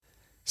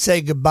say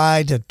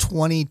goodbye to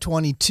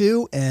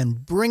 2022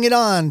 and bring it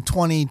on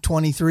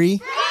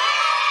 2023.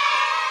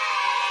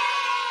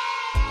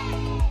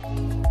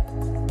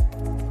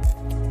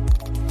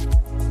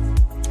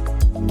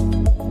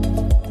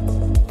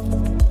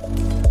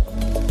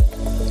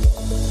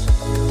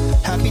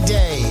 Happy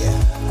day.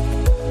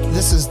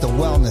 This is the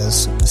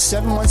Wellness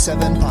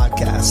 717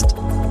 podcast.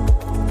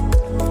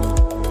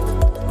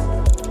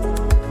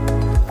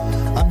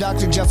 I'm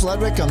Dr. Jeff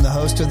Ledrick. I'm the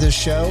host of this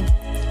show.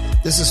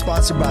 This is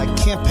sponsored by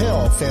Camp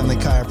Hill Family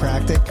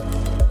Chiropractic.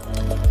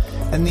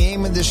 And the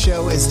aim of this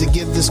show is to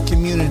give this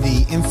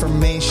community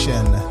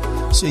information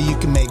so you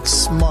can make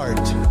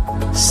smart,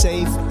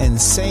 safe, and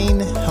sane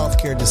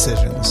healthcare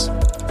decisions.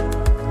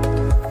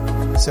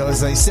 So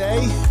as they say,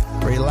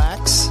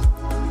 relax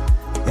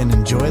and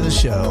enjoy the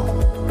show.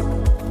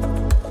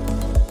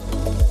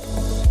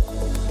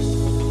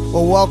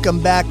 Well,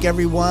 welcome back,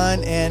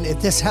 everyone. And if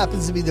this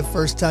happens to be the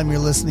first time you're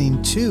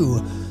listening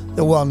to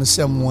the Wellness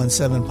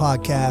 717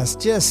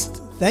 podcast, just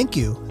thank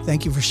you.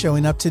 Thank you for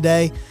showing up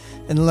today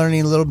and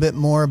learning a little bit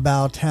more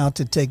about how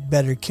to take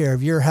better care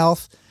of your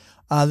health.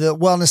 The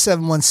Wellness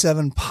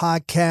 717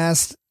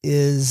 podcast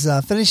is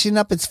finishing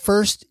up its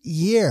first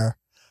year,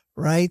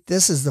 right?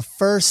 This is the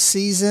first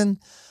season.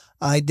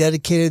 I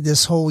dedicated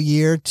this whole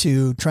year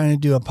to trying to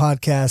do a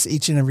podcast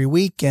each and every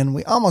week, and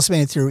we almost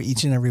made it through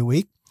each and every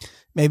week,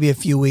 maybe a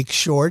few weeks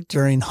short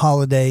during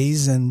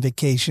holidays and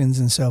vacations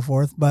and so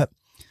forth, but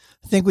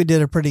I think we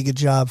did a pretty good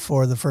job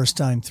for the first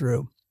time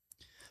through.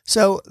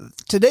 So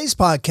today's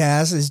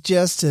podcast is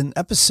just an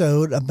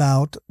episode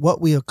about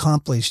what we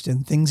accomplished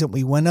and things that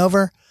we went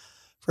over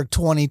for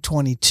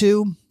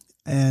 2022,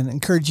 and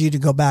encourage you to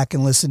go back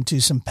and listen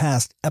to some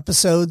past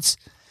episodes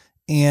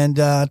and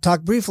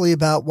talk briefly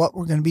about what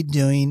we're going to be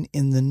doing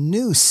in the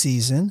new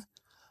season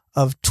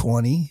of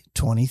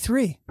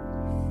 2023.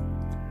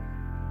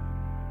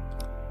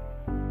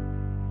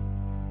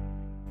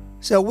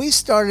 So we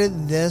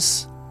started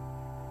this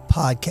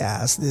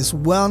podcast, this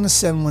Wellness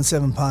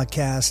 717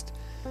 podcast,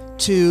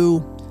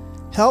 to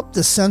help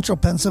the central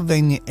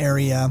Pennsylvania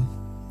area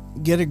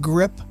get a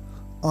grip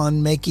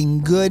on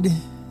making good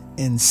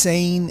and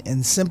sane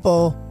and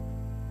simple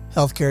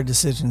healthcare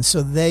decisions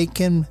so they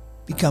can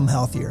become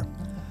healthier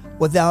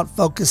without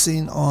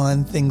focusing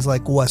on things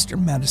like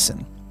Western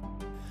medicine.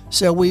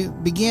 So we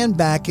began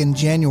back in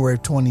January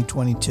of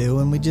 2022,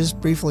 and we just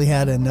briefly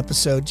had an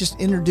episode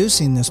just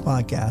introducing this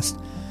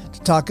podcast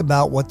to talk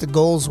about what the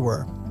goals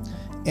were.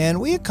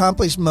 And we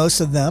accomplished most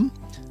of them.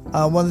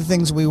 One of the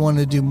things we want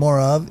to do more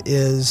of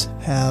is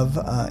have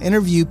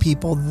interview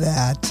people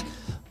that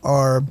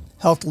are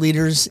health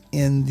leaders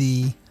in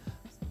the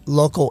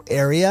local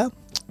area.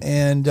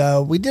 And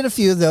we did a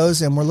few of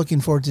those, and we're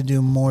looking forward to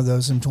doing more of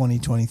those in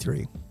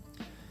 2023.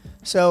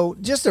 So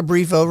just a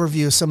brief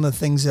overview of some of the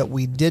things that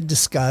we did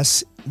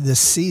discuss this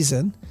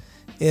season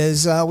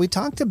is we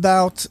talked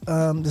about,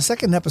 the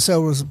second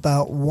episode was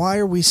about why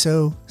are we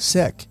so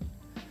sick?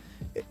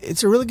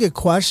 It's a really good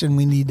question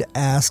we need to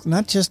ask,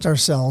 not just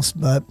ourselves,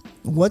 but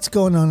what's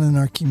going on in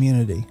our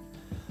community.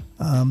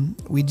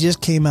 We just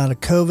came out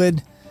of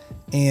COVID,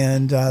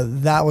 and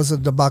that was a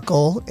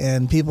debacle,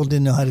 and people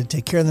didn't know how to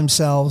take care of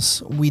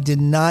themselves. We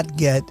did not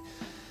get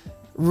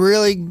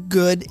really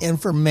good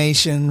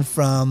information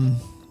from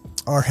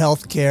our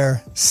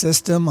healthcare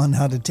system on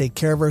how to take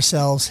care of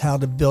ourselves, how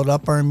to build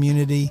up our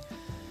immunity.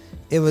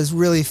 It was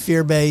really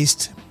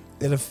fear-based.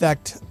 It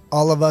affected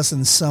all of us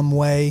in some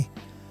way.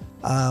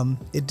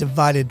 It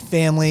divided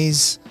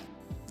families.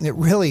 It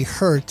really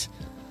hurt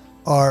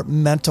our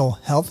mental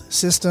health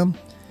system.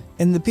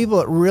 And the people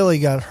that really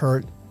got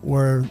hurt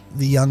were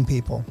the young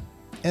people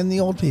and the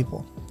old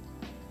people.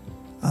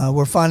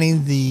 We're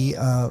finding the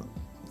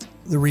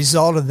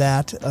result of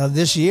that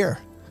this year,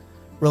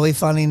 really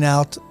finding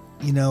out,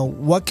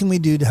 what can we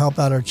do to help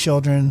out our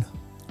children,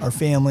 our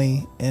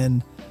family,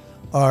 and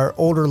our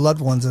older loved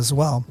ones as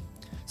well.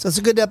 So it's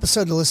a good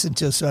episode to listen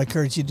to, so I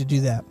encourage you to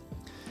do that.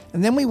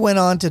 And then we went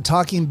on to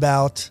talking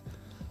about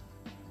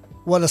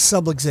what a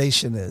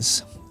subluxation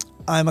is.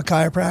 I'm a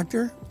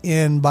chiropractor,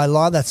 and by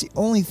law, that's the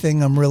only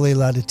thing I'm really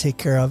allowed to take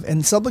care of.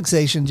 And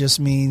subluxation just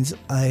means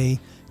a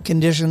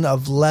condition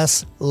of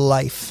less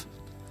life.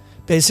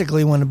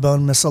 Basically, when a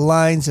bone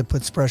misaligns, it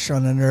puts pressure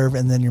on a nerve,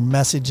 and then your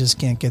messages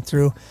can't get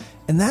through.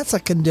 And that's a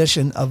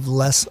condition of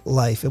less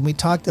life. And we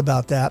talked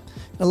about that.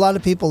 A lot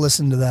of people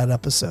listened to that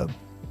episode.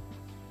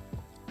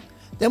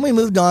 Then we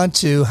moved on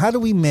to how do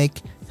we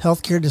make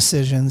healthcare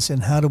decisions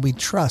and how do we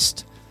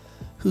trust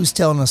who's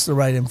telling us the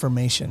right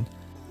information.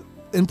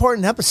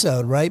 Important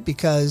episode, right?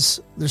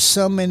 Because there's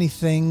so many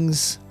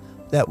things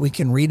that we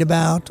can read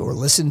about or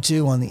listen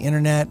to on the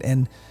internet,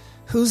 and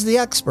who's the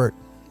expert?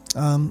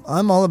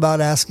 I'm all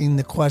about asking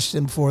the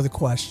question before the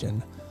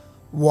question.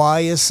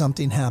 Why is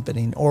something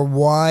happening, or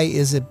why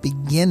is it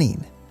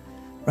beginning,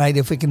 right?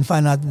 If we can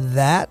find out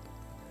that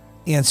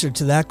answer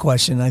to that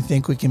question, I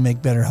think we can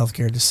make better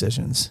healthcare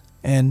decisions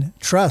and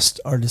trust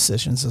our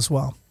decisions as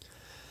well.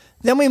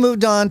 Then we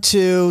moved on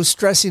to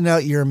stressing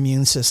out your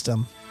immune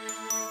system.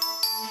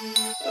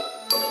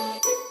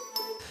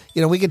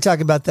 We could talk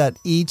about that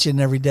each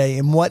and every day.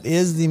 And what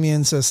is the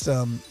immune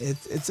system?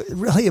 It's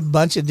really a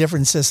bunch of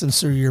different systems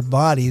through your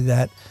body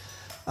that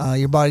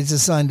your body's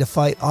designed to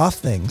fight off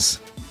things.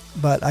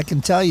 But I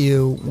can tell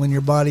you, when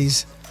your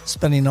body's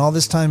spending all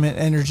this time and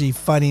energy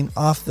fighting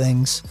off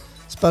things,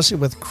 especially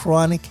with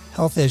chronic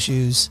health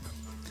issues,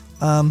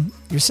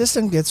 your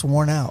system gets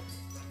worn out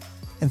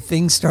and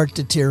things start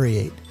to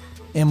deteriorate.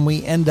 And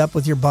we end up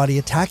with your body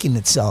attacking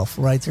itself,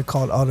 right? They're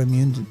called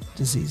autoimmune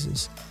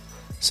diseases.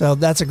 So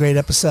that's a great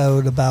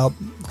episode about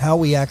how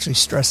we actually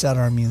stress out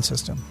our immune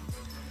system.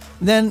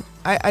 Then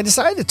I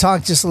decided to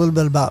talk just a little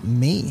bit about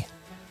me.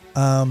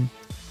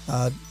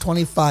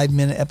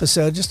 25-minute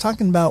episode, just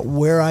talking about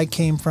where I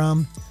came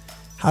from.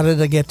 How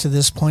did I get to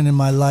this point in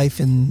my life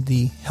in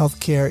the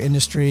healthcare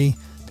industry,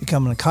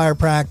 becoming a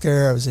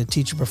chiropractor? I was a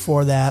teacher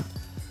before that.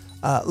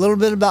 A little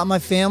bit about my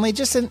family,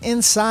 just an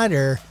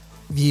insider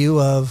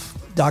view of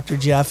Dr.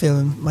 Jeff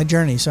and my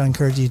journey. So I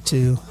encourage you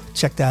to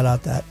check that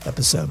out, that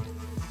episode.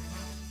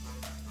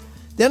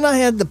 Then I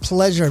had the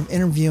pleasure of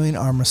interviewing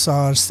our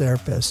massage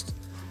therapist,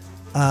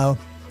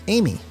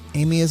 Amy.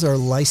 Amy is our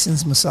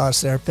licensed massage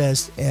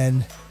therapist,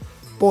 and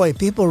boy,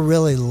 people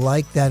really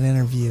liked that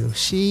interview.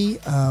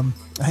 I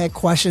had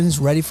questions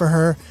ready for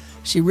her.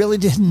 She really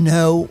didn't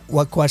know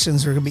what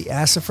questions were going to be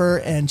asked of her,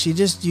 and she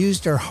just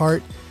used her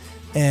heart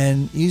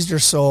and used her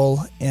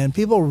soul, and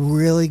people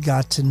really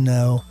got to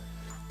know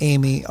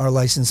Amy, our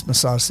licensed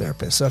massage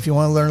therapist. So if you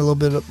want to learn a little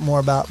bit more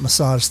about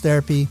massage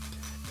therapy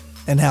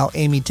and how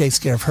Amy takes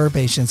care of her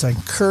patients, I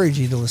encourage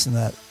you to listen to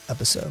that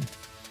episode.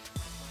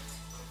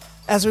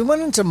 As we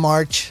went into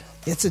March,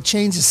 it's a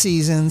change of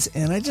seasons,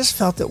 and I just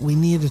felt that we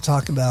needed to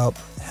talk about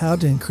how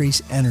to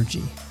increase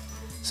energy.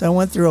 So I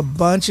went through a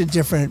bunch of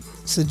different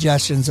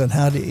suggestions on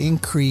how to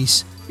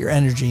increase your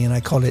energy, and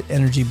I called it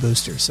Energy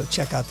Booster. So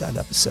check out that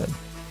episode.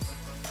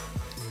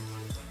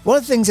 One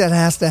of the things that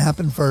has to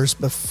happen first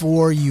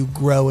before you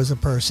grow as a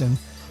person,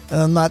 and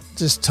I'm not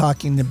just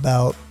talking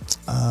about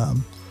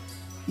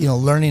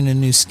learning a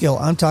new skill.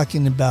 I'm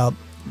talking about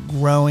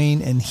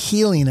growing and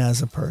healing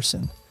as a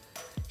person.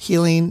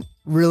 Healing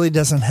really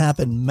doesn't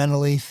happen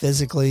mentally,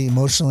 physically,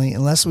 emotionally,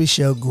 unless we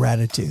show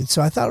gratitude.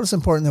 So I thought it was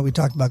important that we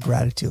talk about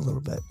gratitude a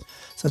little bit.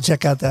 So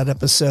check out that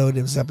episode.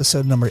 It was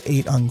episode number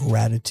 8 on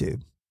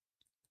gratitude.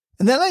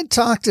 And then I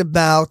talked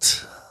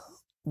about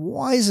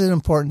why is it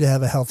important to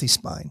have a healthy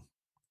spine.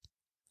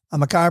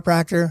 I'm a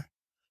chiropractor.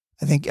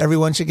 I think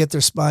everyone should get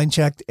their spine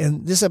checked.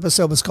 And this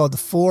episode was called The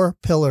 4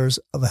 Pillars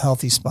of a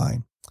Healthy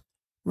Spine.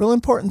 Real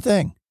important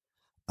thing.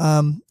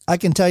 I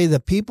can tell you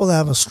that people that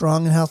have a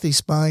strong and healthy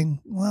spine,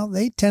 well,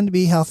 they tend to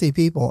be healthy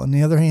people. On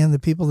the other hand, the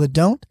people that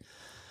don't,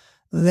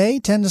 they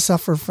tend to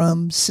suffer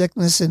from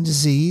sickness and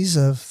disease,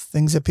 of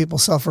things that people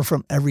suffer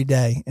from every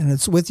day. And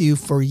it's with you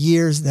for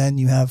years, then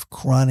you have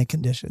chronic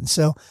conditions.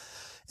 So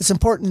it's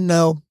important to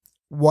know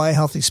why a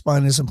healthy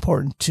spine is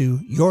important to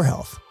your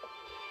health.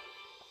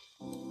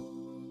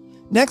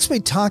 Next, we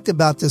talked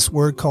about this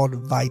word called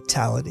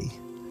vitality.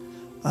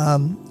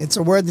 It's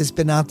a word that's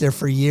been out there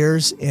for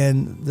years,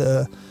 and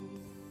the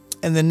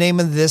name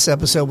of this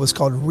episode was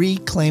called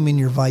Reclaiming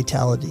Your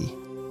Vitality,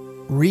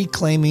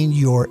 reclaiming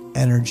your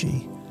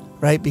energy,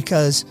 right?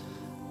 Because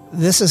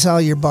this is how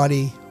your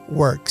body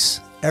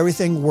works.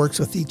 Everything works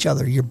with each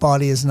other. Your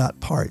body is not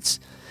parts.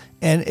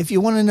 And if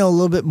you want to know a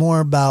little bit more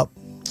about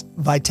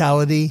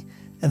vitality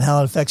and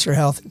how it affects your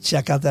health,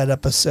 check out that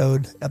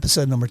episode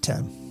number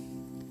 10.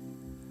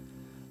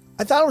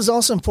 I thought it was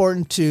also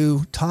important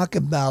to talk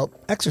about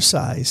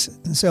exercise.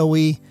 And so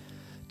we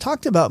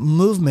talked about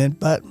movement,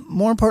 but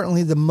more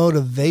importantly, the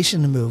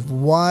motivation to move.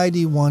 Why do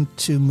you want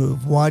to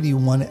move? Why do you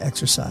want to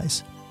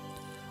exercise?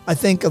 I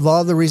think of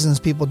all the reasons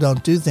people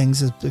don't do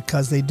things is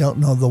because they don't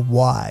know the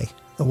why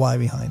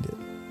behind it.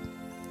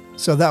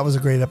 So that was a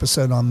great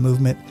episode on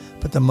movement,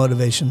 but the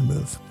motivation to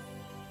move.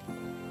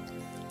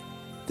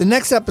 The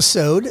next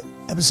episode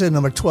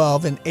number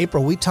 12, in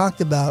April, we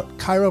talked about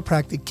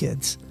chiropractic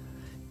kids.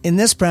 In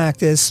this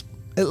practice,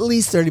 at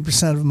least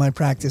 30% of my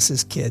practice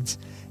is kids,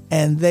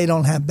 and they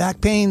don't have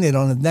back pain, they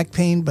don't have neck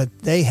pain, but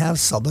they have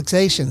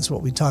subluxations,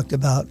 what we talked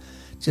about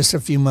just a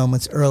few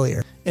moments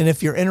earlier. And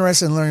if you're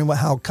interested in learning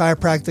how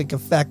chiropractic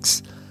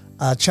affects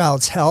a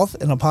child's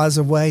health in a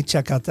positive way,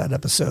 check out that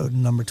episode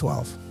number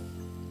 12.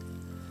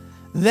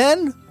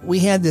 Then we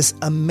had this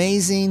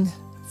amazing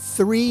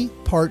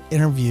 3-part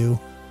interview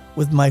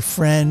with my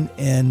friend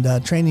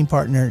and training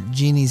partner,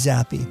 Jeannie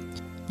Zappi.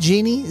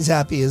 Jeannie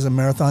Zappi is a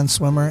marathon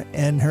swimmer,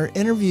 and her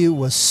interview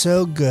was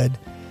so good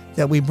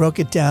that we broke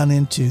it down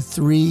into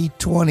 3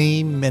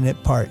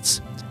 20-minute parts.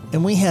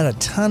 And we had a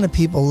ton of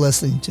people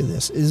listening to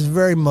this. It was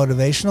very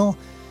motivational.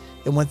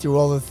 It went through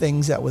all the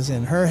things that was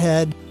in her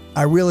head.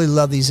 I really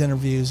love these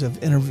interviews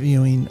of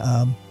interviewing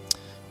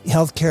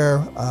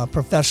healthcare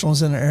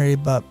professionals in the area,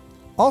 but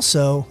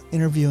also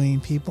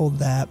interviewing people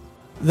that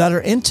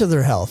are into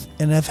their health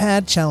and have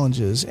had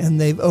challenges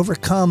and they've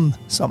overcome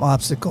some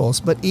obstacles.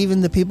 But even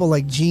the people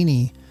like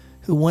Jeannie,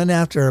 who went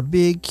after a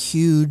big,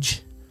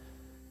 huge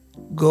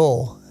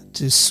goal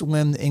to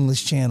swim the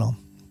English Channel.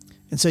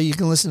 And so you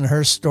can listen to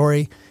her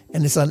story.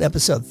 And it's on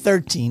episode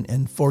 13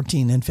 and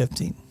 14 and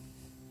 15.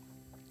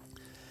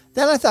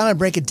 Then I thought I'd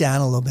break it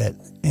down a little bit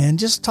and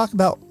just talk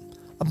about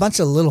a bunch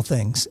of little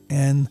things.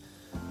 And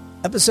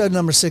episode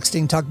number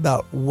 16 talked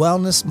about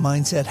wellness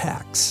mindset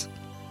hacks,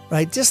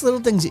 right? Just little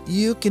things that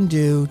you can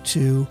do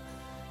to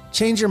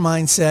change your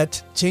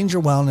mindset, change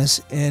your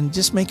wellness, and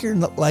just make your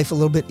life a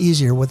little bit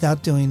easier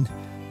without doing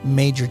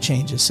major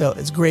changes. So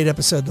it's a great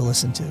episode to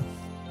listen to.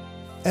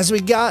 As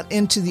we got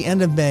into the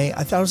end of May,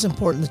 I thought it was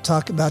important to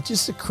talk about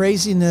just the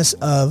craziness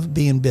of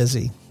being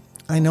busy.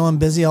 I know I'm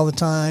busy all the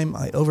time.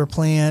 I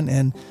overplan,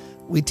 and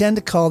we tend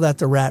to call that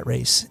the rat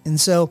race. And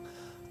so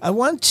I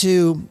want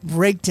to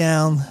break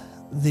down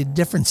the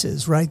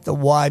differences, right? The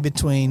why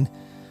between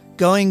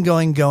going,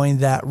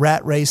 that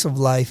rat race of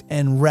life,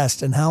 and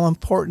rest, and how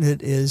important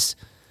it is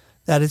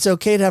that it's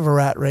okay to have a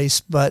rat race,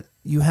 but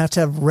you have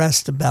to have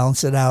rest to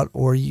balance it out,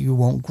 or you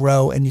won't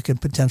grow and you can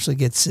potentially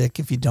get sick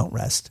if you don't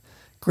rest.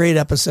 Great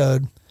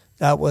episode.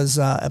 That was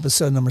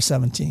episode number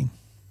 17.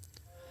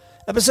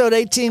 Episode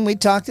 18, we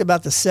talked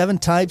about the 7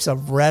 types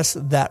of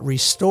rest that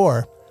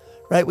restore,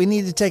 right? We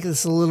need to take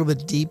this a little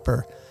bit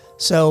deeper.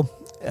 So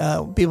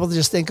people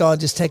just think, oh,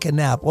 just take a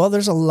nap. Well,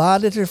 there's a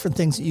lot of different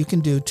things that you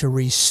can do to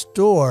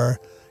restore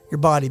your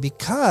body,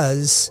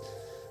 because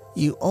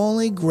you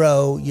only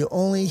grow, you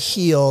only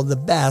heal the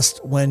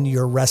best when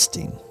you're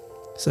resting.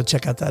 So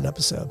check out that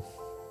episode.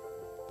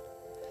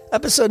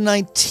 Episode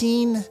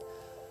 19,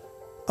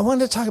 I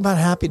wanted to talk about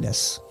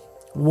happiness.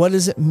 What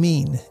does it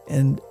mean?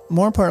 And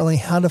more importantly,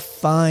 how to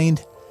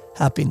find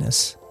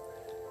happiness.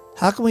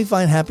 How can we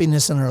find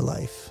happiness in our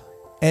life?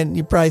 And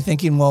you're probably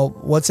thinking, well,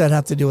 what's that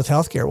have to do with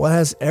healthcare? Well, it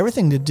has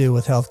everything to do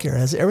with healthcare. It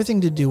has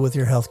everything to do with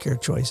your healthcare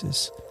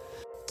choices.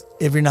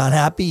 If you're not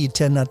happy, you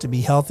tend not to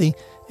be healthy.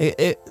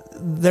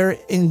 They're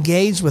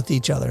engaged with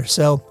each other.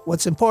 So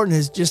what's important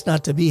is just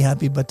not to be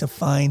happy, but to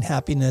find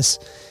happiness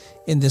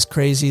in this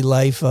crazy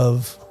life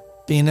of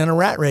being in a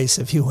rat race,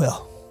 if you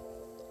will.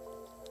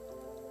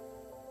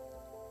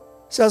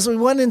 So as we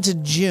went into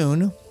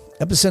June,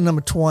 episode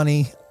number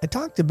 20, I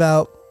talked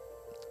about,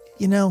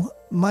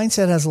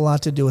 mindset has a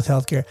lot to do with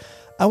healthcare.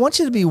 I want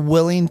you to be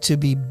willing to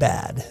be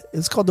bad.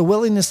 It's called the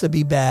willingness to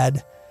be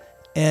bad.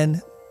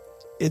 And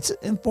it's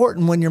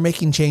important when you're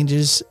making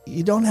changes.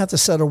 You don't have to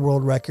set a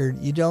world record.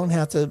 You don't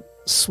have to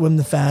swim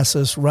the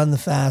fastest, run the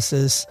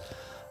fastest,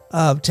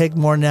 take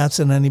more naps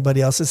than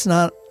anybody else. It's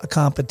not a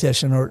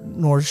competition,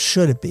 nor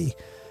should it be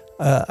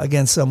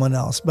against someone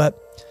else. But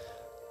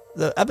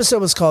the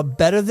episode was called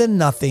Better Than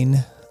Nothing,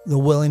 The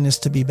Willingness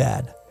to Be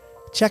Bad.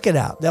 Check it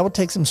out. That will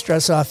take some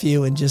stress off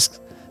you and just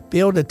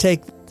be able to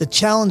take the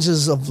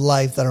challenges of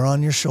life that are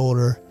on your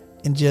shoulder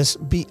and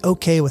just be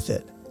okay with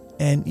it.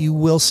 And you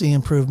will see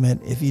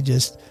improvement if you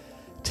just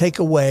take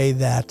away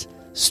that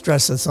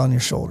stress that's on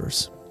your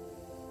shoulders.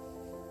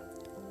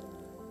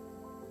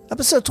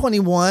 Episode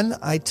 21,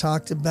 I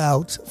talked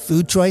about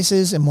food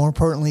choices and, more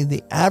importantly,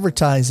 the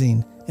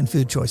advertising in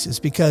food choices,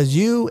 because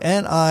you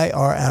and I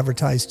are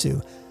advertised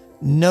to.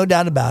 No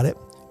doubt about it.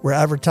 We're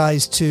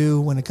advertised to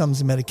when it comes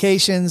to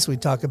medications. We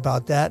talk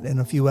about that in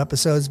a few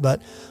episodes,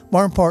 but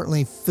more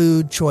importantly,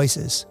 food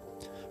choices,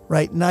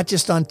 right? Not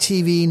just on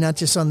TV, not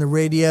just on the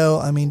radio.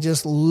 I mean,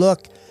 just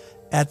look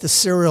at the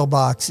cereal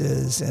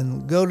boxes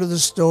and go to the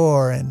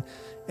store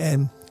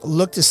and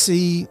look to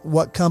see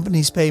what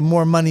companies pay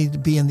more money to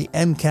be in the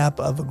end cap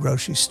of a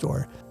grocery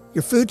store.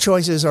 Your food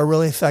choices are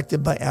really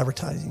affected by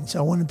advertising. So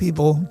I wanted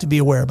people to be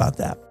aware about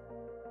that.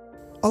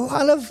 A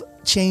lot of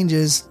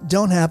changes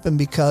don't happen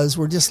because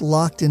we're just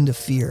locked into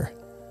fear.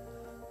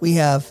 We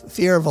have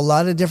fear of a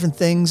lot of different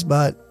things,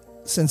 but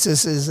since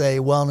this is a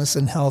wellness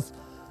and health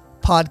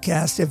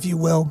podcast, if you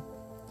will,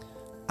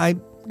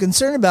 I'm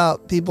concerned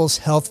about people's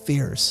health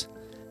fears.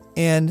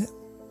 And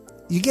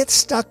you get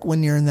stuck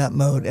when you're in that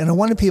mode. And I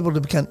wanted people to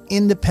become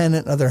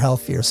independent of their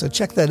health fears. So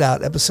check that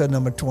out, episode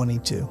number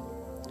 22.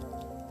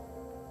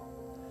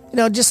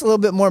 Just a little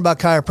bit more about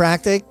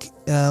chiropractic.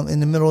 In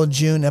the middle of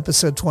June,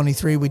 episode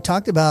 23, we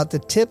talked about the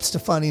tips to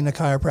finding a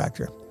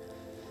chiropractor.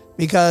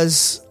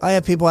 Because I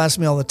have people ask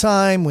me all the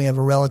time, we have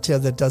a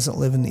relative that doesn't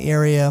live in the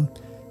area.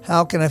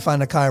 How can I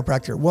find a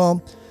chiropractor?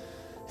 Well,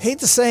 I hate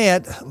to say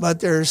it, but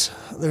there's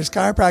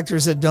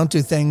chiropractors that don't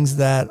do things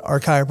that are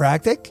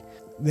chiropractic.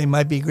 They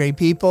might be great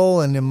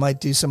people and they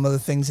might do some other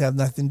things that have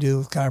nothing to do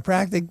with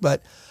chiropractic.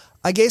 But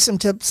I gave some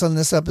tips on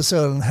this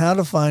episode on how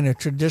to find a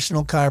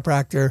traditional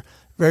chiropractor,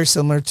 very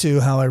similar to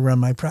how I run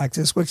my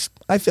practice, which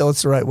I feel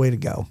it's the right way to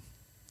go.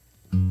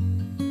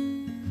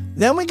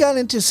 Then we got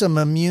into some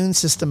immune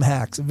system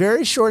hacks,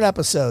 very short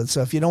episodes.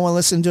 So if you don't want to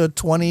listen to a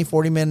 20,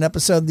 40-minute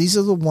episode, these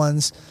are the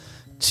ones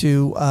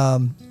to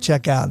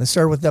check out. And it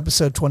started with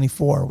episode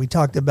 24. We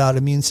talked about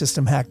immune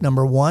system hack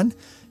number 1.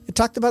 It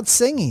talked about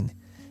singing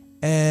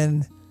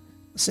and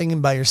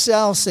singing by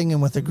yourself,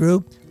 singing with a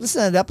group.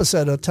 Listen to that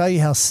episode. It'll tell you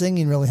how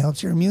singing really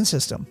helps your immune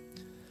system.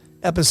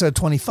 Episode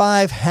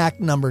 25, hack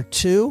number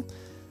 2.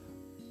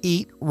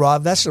 Eat raw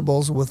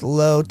vegetables with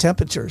low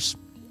temperatures.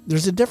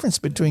 There's a difference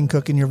between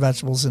cooking your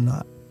vegetables and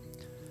not.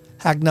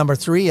 Hack number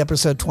 3,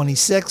 episode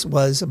 26,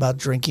 was about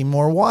drinking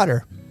more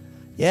water.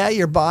 Yeah,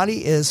 your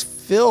body is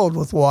filled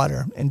with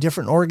water, and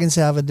different organs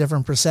have a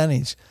different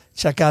percentage.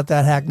 Check out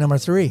that hack number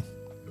 3.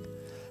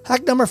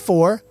 Hack number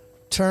 4,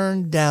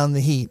 turn down the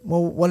heat.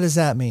 Well, what does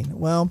that mean?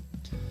 Well,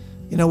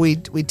 we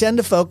tend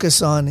to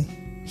focus on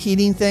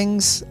heating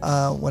things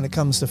when it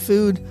comes to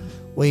food.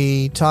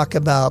 We talk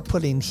about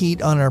putting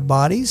heat on our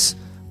bodies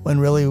when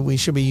really we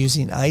should be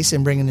using ice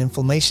and bringing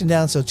inflammation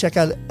down. So check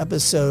out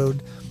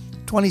episode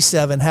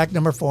 27, hack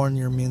number 4 in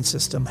your immune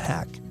system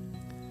hack.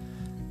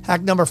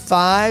 Hack number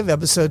 5,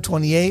 episode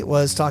 28,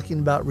 was talking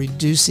about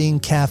reducing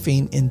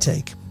caffeine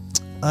intake.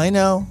 I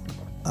know.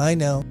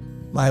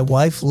 My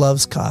wife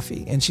loves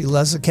coffee and she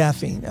loves the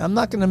caffeine. I'm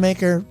not going to make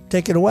her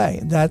take it away.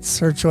 That's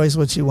her choice,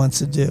 what she wants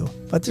to do.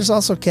 But there's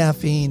also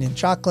caffeine in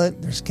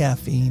chocolate. There's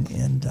caffeine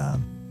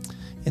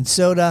in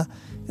soda.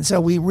 And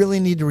so we really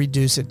need to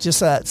reduce it.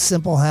 Just that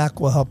simple hack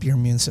will help your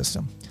immune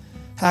system.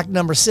 Hack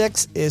number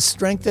 6 is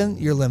strengthen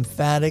your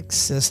lymphatic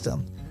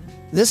system.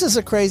 This is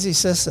a crazy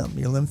system,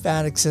 your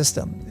lymphatic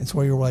system. It's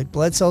where your white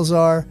blood cells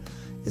are.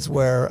 It's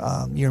where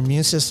your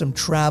immune system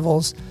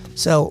travels.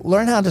 So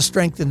learn how to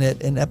strengthen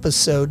it in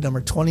episode number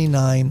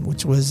 29,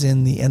 which was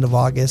in the end of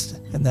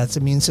August, and that's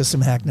immune system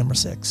hack number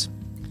 6.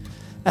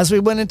 As we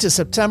went into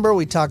September,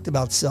 we talked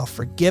about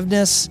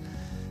self-forgiveness.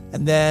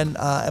 And then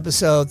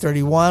episode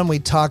 31, we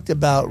talked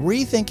about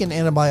rethinking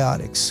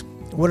antibiotics.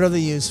 What are they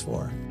used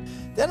for?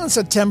 Then on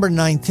September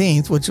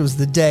 19th, which was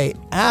the day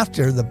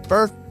after the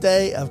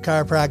birthday of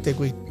chiropractic,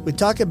 we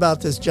talked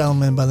about this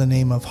gentleman by the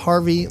name of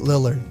Harvey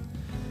Lillard.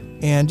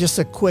 And just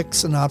a quick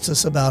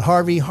synopsis about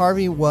Harvey.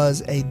 Harvey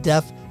was a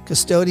deaf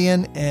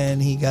custodian, and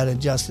he got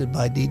adjusted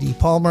by D.D.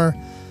 Palmer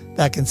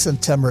back in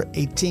September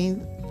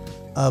 18th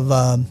of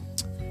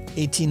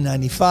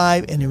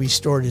 1895, and he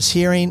restored his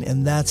hearing,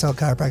 and that's how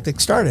chiropractic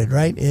started,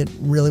 right? It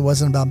really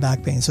wasn't about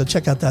back pain. So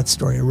check out that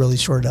story, a really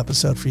short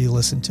episode for you to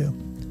listen to.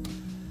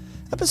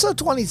 Episode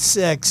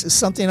 26 is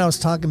something I was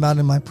talking about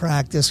in my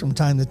practice from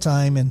time to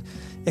time, and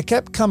it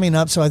kept coming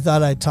up, so I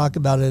thought I'd talk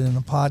about it in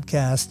a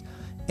podcast.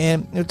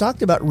 And it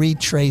talked about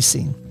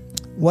retracing.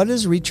 What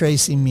does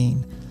retracing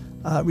mean?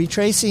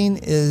 Retracing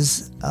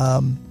is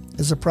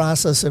a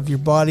process of your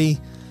body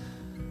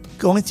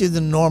going through the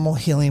normal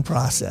healing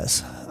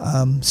process.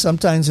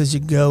 Sometimes as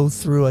you go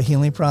through a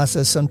healing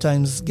process,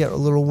 sometimes get a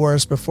little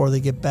worse before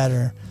they get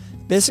better.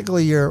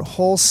 Basically, your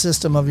whole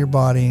system of your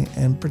body,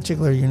 and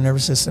particularly your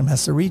nervous system,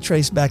 has to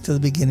retrace back to the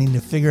beginning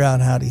to figure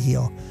out how to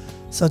heal.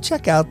 So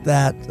check out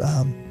that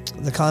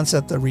the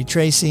concept of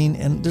retracing,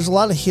 and there's a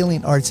lot of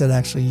healing arts that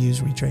actually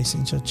use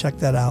retracing, so check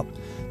that out.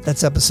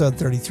 That's episode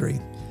 33.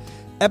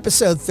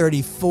 Episode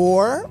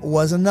 34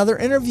 was another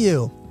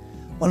interview.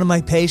 One of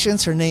my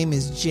patients, her name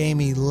is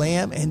Jamie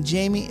Lamb, and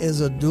Jamie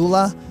is a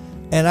doula,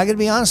 and I gotta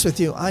be honest with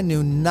you, I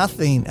knew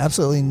nothing,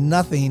 absolutely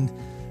nothing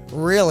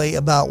really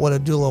about what a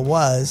doula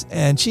was,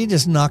 and she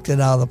just knocked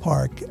it out of the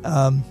park.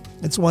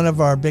 It's one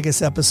of our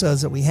biggest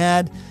episodes that we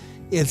had.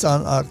 It's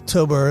on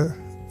October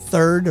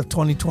 3rd of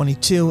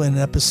 2022 in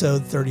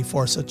episode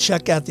 34. So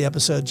check out the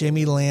episode,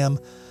 Jamie Lamb,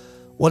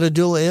 what a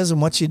doula is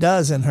and what she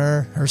does, and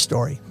her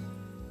story.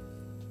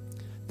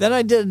 Then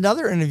I did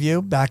another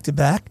interview back to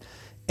back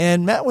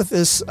and met with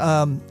this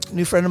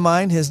new friend of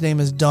mine. His name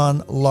is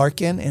Don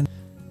Larkin,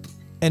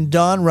 and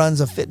Don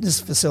runs a fitness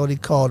facility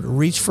called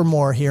Reach for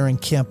More here in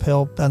Camp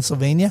Hill,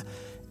 Pennsylvania.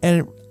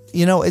 And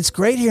it's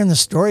great hearing the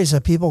stories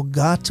that people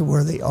got to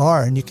where they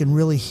are, and you can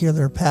really hear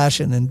their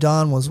passion. And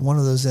Don was one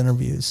of those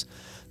interviews.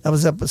 That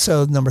was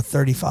episode number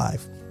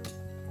 35.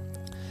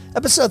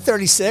 Episode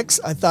 36,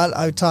 I thought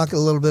I would talk a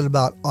little bit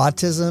about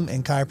autism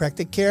and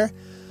chiropractic care.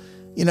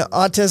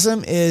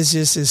 Autism is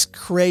just this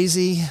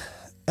crazy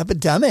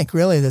epidemic,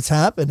 really, that's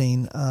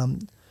happening.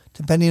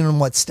 Depending on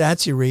what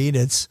stats you read,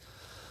 it's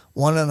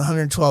 1 in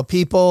 112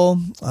 people.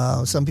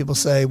 Some people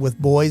say with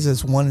boys,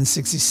 it's 1 in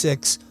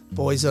 66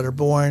 boys that are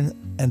born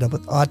end up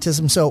with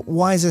autism. So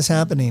why is this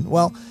happening?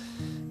 Well,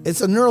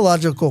 it's a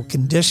neurological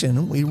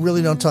condition. We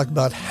really don't talk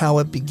about how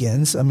it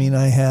begins. I mean,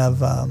 I have,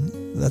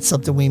 that's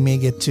something we may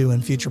get to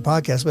in future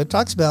podcasts, but it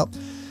talks about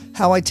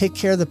how I take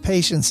care of the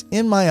patients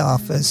in my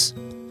office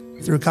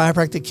through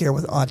chiropractic care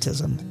with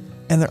autism.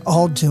 And they're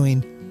all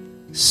doing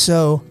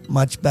so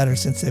much better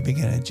since they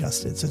began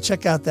adjusted. So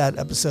check out that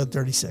episode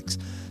 36.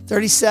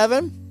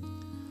 37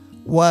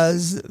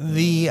 was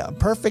the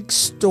perfect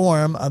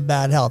storm of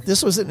bad health.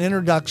 This was an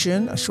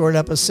introduction, a short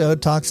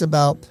episode, talks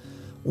about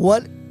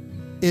what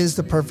is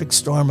the perfect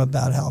storm of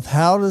bad health.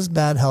 How does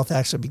bad health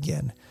actually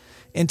begin?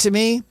 And to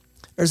me,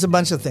 there's a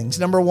bunch of things.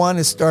 Number one,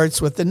 it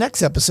starts with the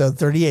next episode,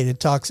 38. It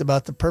talks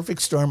about the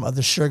perfect storm of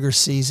the sugar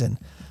season.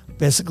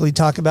 Basically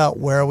talk about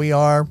where we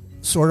are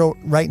sort of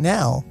right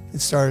now. It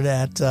started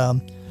at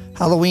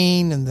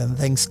Halloween, and then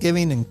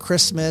Thanksgiving and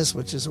Christmas,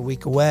 which is a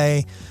week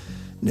away,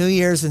 New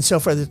Year's and so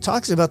forth. It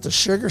talks about the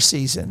sugar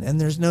season, and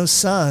there's no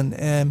sun.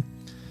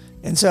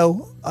 And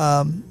so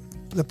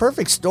the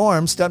perfect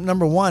storm, step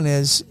number one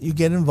is you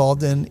get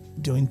involved in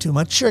doing too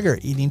much sugar,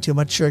 eating too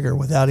much sugar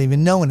without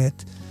even knowing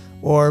it,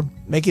 or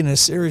making it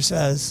as serious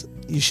as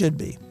you should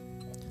be.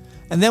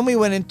 And then we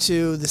went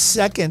into the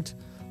second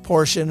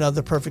portion of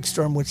the perfect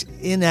storm, which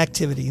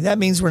inactivity. That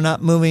means we're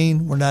not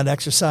moving, we're not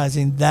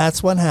exercising.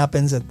 That's what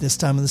happens at this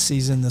time of the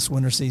season, this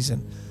winter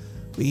season.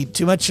 We eat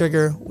too much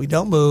sugar, we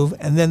don't move.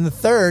 And then the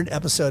third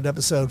episode,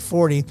 episode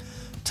 40,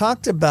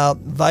 talked about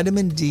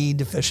vitamin D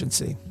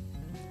deficiency.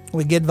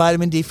 We get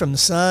vitamin D from the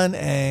sun,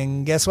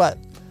 and guess what?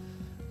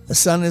 The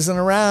sun isn't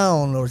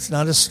around, or it's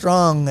not as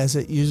strong as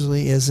it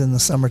usually is in the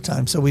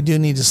summertime. So we do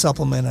need to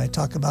supplement. I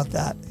talk about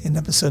that in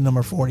episode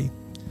number 40.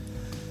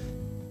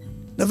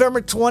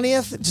 November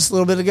 20th, just a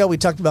little bit ago, we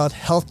talked about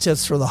health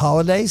tips for the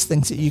holidays,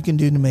 things that you can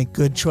do to make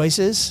good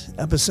choices.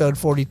 Episode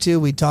 42,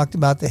 we talked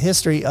about the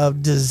history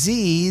of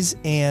disease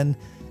and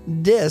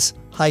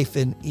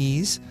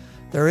dis-ease.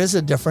 There is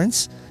a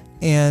difference,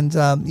 and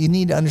you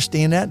need to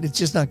understand that. It's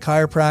just not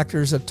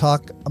chiropractors that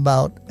talk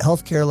about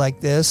healthcare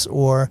like this,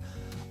 or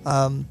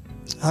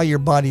how your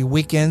body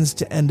weakens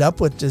to end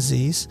up with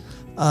disease.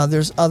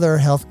 There's other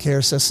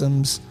healthcare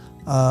systems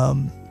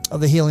of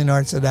the healing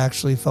arts that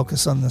actually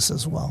focus on this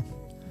as well.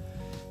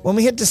 When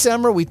we hit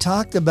December, we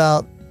talked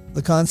about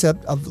the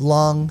concept of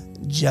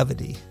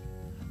longevity.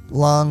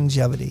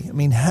 Longevity. I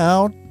mean,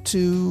 how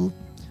do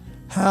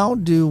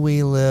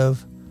we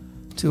live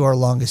to our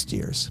longest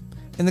years?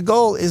 And the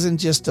goal isn't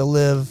just to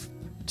live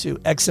to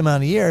X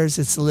amount of years,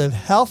 it's to live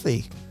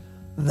healthy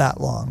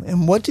that long.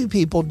 And what do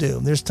people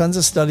do? There's tons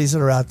of studies that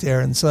are out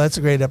there, and so that's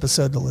a great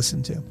episode to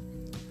listen to.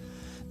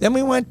 Then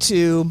we went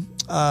to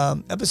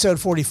episode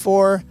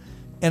 44,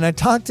 and I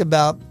talked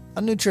about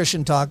a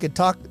nutrition talk. It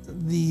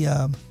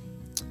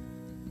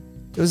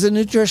was a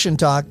nutrition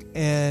talk,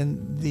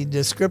 and the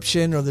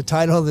description or the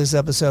title of this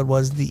episode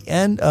was The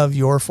End of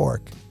Your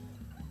Fork.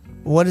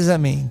 What does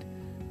that mean?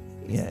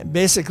 Yeah,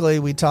 basically,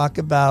 we talk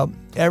about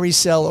every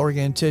cell,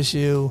 organ, and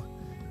tissue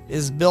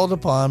is built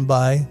upon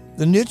by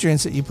the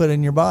nutrients that you put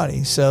in your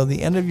body. So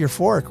the end of your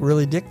fork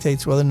really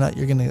dictates whether or not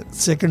you're going to get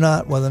sick or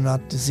not, whether or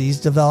not disease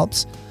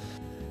develops.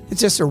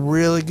 It's just a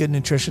really good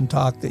nutrition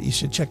talk that you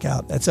should check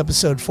out. That's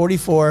episode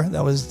 44.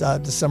 That was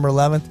December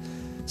 11th.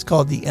 It's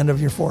called The End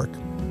of Your Fork.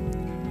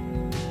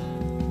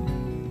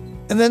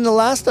 And then the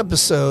last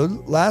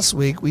episode, last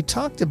week, we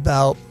talked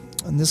about,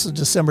 and this was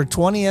December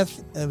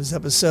 20th, it was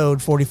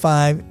episode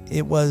 45.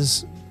 It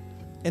was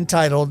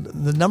entitled,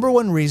 The Number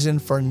One Reason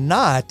for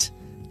Not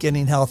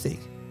Getting Healthy.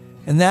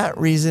 And that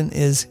reason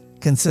is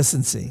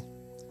consistency,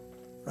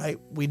 right?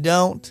 We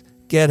don't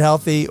get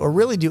healthy or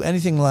really do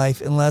anything in life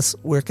unless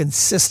we're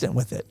consistent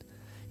with it.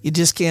 You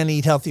just can't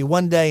eat healthy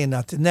one day and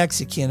not the next.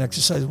 You can't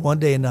exercise one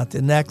day and not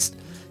the next.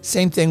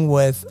 Same thing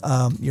with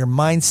your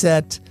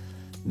mindset,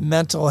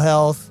 mental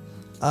health.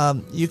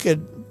 You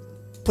could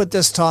put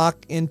this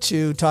talk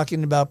into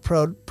talking about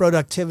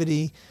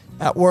productivity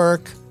at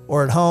work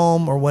or at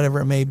home or whatever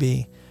it may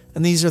be.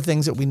 And these are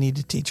things that we need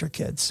to teach our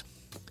kids.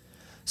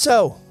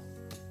 So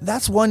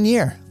that's 1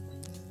 year.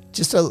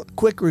 Just a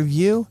quick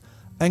review.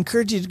 I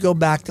encourage you to go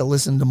back to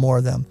listen to more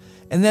of them.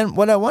 And then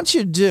what I want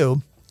you to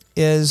do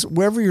is,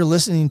 wherever you're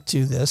listening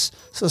to this,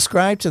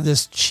 subscribe to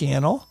this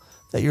channel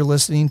that you're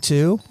listening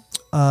to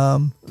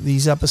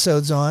these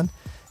episodes on.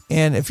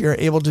 And if you're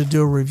able to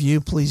do a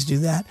review, please do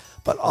that.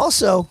 But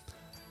also,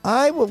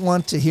 I would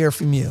want to hear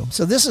from you.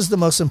 So this is the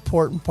most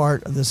important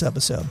part of this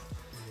episode.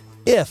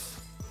 If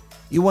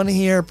you want to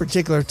hear a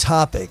particular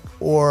topic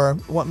or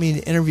want me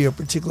to interview a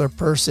particular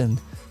person,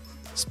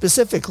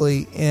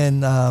 specifically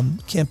in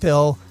Camp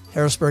Hill,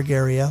 Harrisburg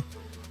area,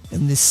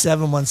 in the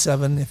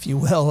 717, if you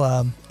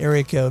will,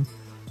 area code,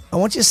 I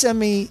want you to send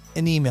me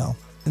an email.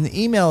 And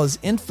the email is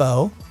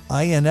info,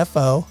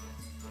 I-N-F-O,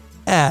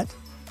 at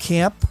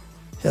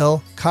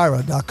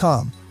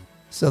camphillchiro.com.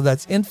 So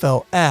that's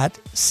info at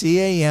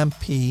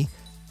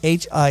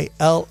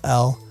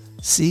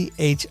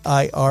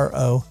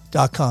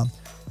CAMPHILLCHIRO.com.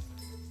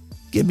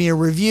 Give me a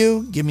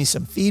review, give me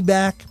some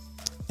feedback,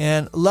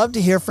 and love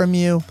to hear from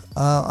you.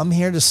 I'm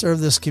here to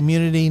serve this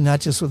community, not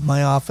just with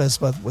my office,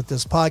 but with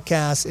this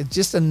podcast. It's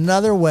just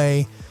another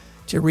way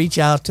to reach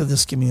out to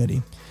this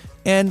community.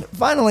 And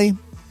finally,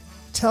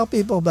 tell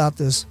people about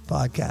this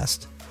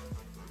podcast.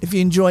 If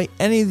you enjoy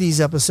any of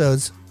these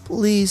episodes,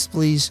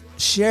 please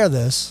share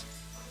this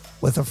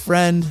with a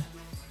friend,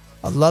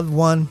 a loved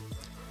one,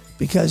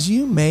 because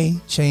you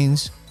may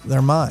change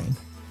their mind.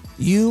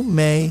 You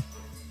may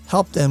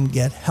help them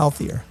get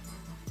healthier,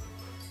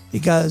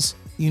 because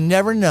you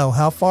never know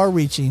how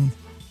far-reaching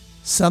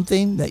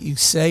something that you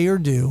say or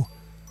do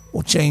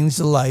will change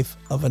the life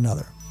of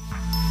another.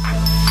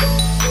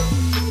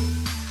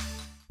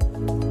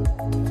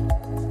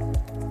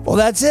 Well,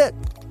 that's it.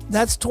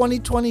 That's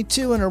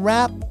 2022 in a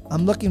wrap.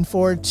 I'm looking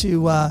forward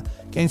to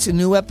getting some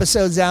new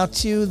episodes out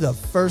to you the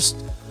first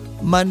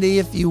Monday,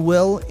 if you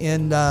will,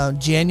 in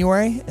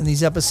January. And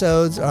these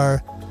episodes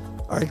are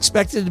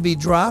expected to be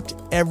dropped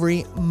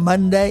every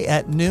Monday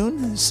at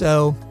noon.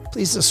 So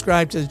please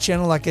subscribe to the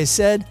channel, like I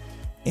said,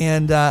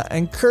 and I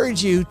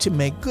encourage you to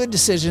make good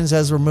decisions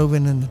as we're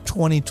moving into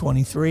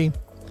 2023.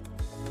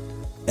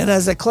 And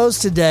as I close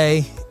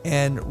today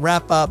and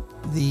wrap up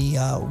the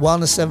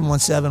Wellness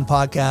 717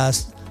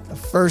 podcast, the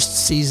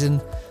first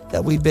season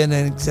that we've been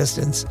in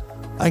existence,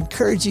 I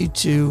encourage you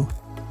to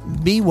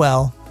be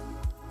well,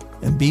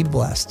 and be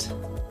blessed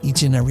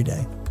each and every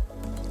day.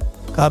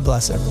 God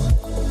bless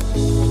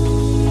everyone.